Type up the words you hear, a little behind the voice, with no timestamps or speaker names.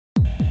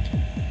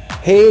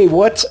Hey,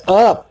 what's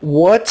up?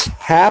 What's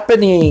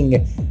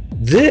happening?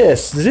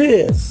 This.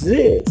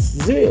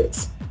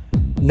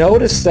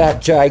 Notice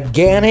that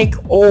gigantic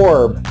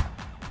orb.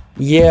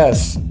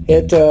 Yes,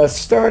 it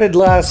started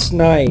last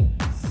night.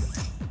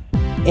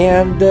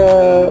 And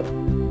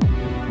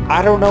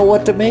I don't know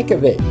what to make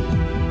of it.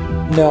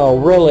 No,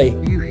 really.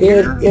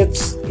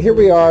 It's here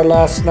we are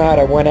last night.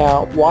 I went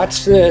out.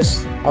 Watch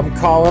this. I'm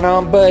calling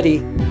on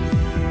Buddy.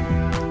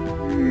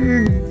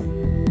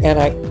 And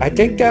I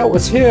think that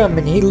was him,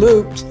 and he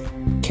looped,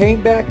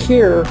 came back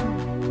here,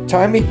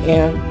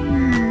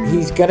 and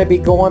he's gonna be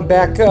going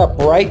back up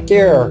right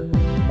there.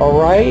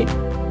 Alright?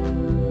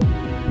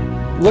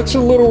 Looks a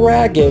little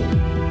ragged,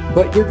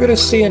 but you're gonna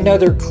see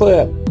another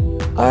clip.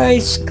 I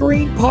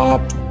screen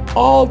popped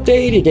all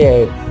day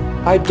today.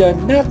 I've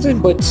done nothing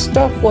but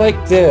stuff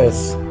like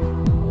this.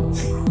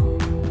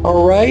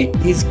 Alright?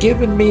 He's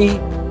giving me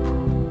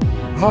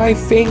high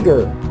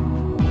finger.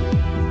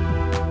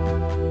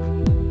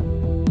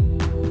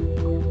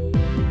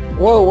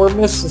 Whoa, we're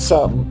missing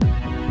something.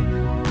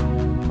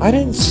 I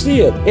didn't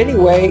see it.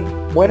 Anyway,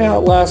 went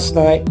out last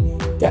night.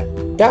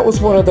 That was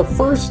one of the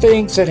first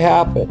things that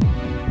happened.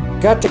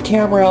 Got the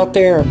camera out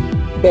there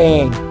and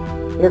bang.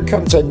 There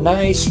comes a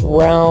nice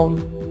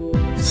round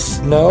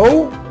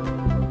snow?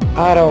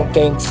 I don't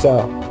think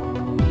so.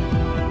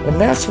 And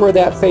that's where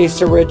that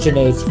face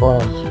originates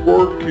from.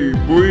 Sparky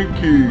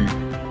Blinky.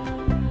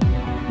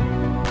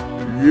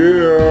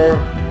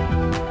 Yeah.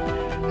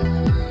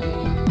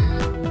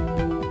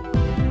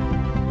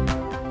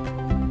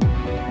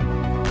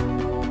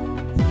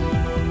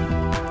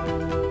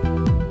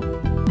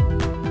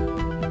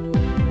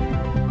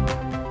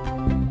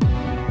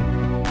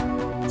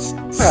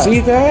 See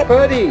that?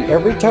 Buddy!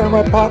 Every time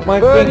I pop my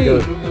Buddy!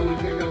 finger.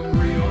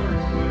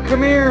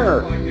 Come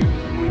here!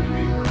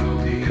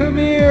 Come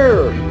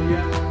here!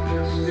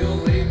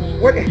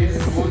 What?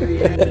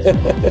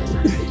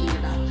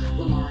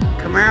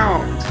 Come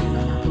out!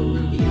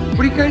 What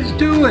are you guys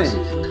doing?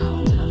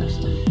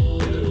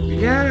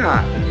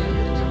 Yeah!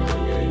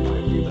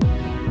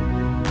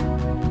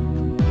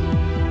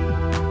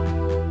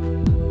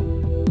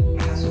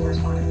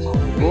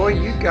 Boy,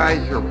 you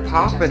guys are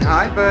popping.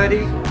 Hi,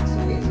 buddy.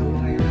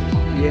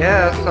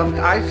 Yes,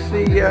 I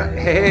see ya.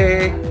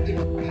 Hey.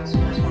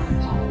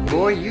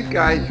 Boy, you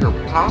guys are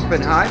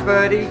popping. Hi,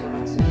 buddy.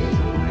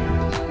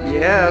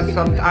 Yes,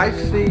 I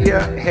see ya.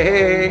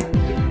 Hey.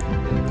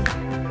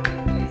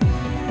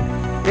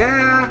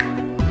 Yeah.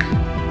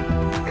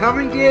 Come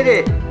and get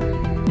it.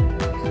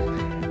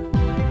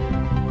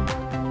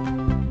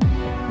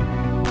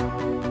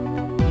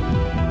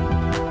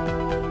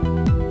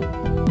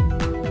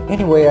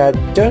 Anyway, I'd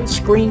done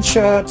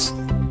screenshots.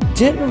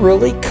 Didn't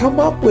really come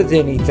up with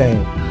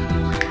anything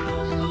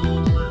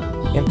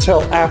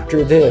until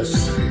after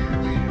this.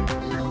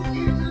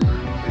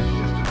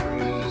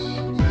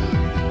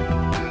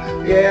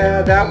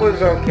 Yeah, that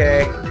was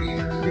okay.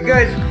 You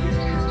guys,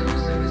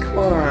 come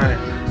on.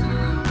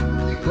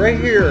 Right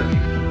here.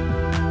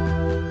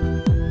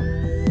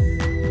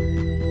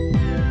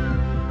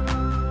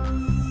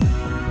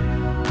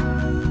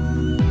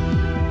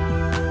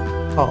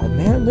 Oh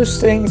man, this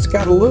thing's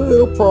got a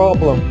little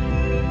problem.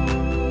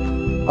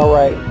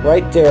 Alright,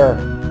 right there.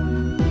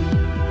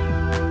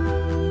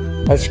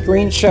 I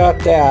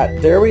screenshot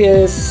that. There he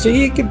is.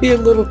 See, it can be a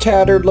little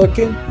tattered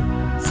looking.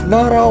 It's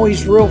not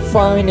always real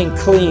fine and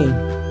clean.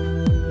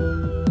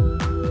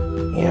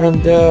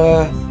 And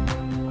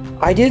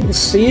I didn't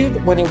see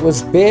it when it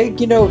was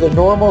big, you know, the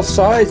normal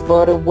size,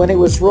 but when it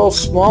was real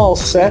small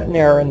sitting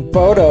there in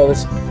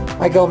photos,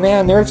 I go,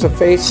 man, there's a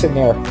face in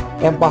there.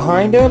 And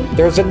behind him,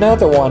 there's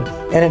another one.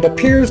 And it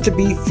appears to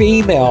be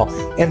female.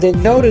 And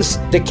then notice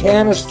the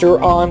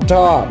canister on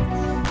top.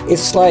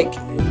 It's like,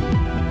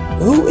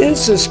 who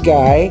is this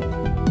guy?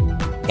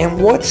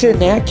 And what's in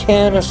that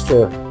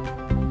canister?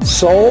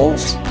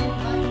 Souls?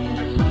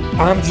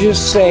 I'm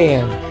just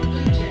saying.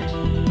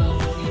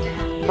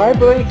 Hi,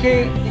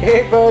 Blinky.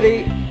 Hey,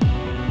 buddy.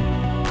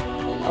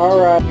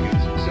 Alright.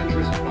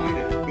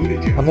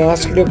 I'm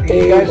asking if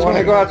they You guys want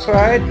to go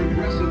outside?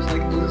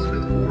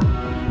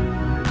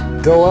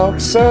 go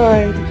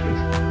outside.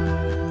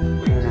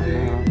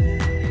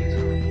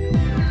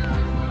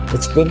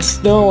 It's been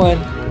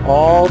snowing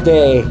all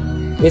day.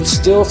 It's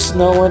still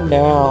snowing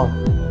now.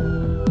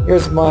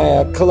 Here's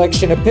my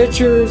collection of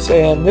pictures,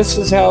 and this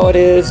is how it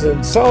is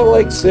in Salt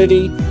Lake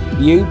City,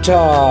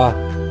 Utah.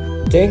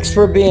 Thanks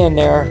for being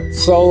there.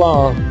 So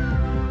long.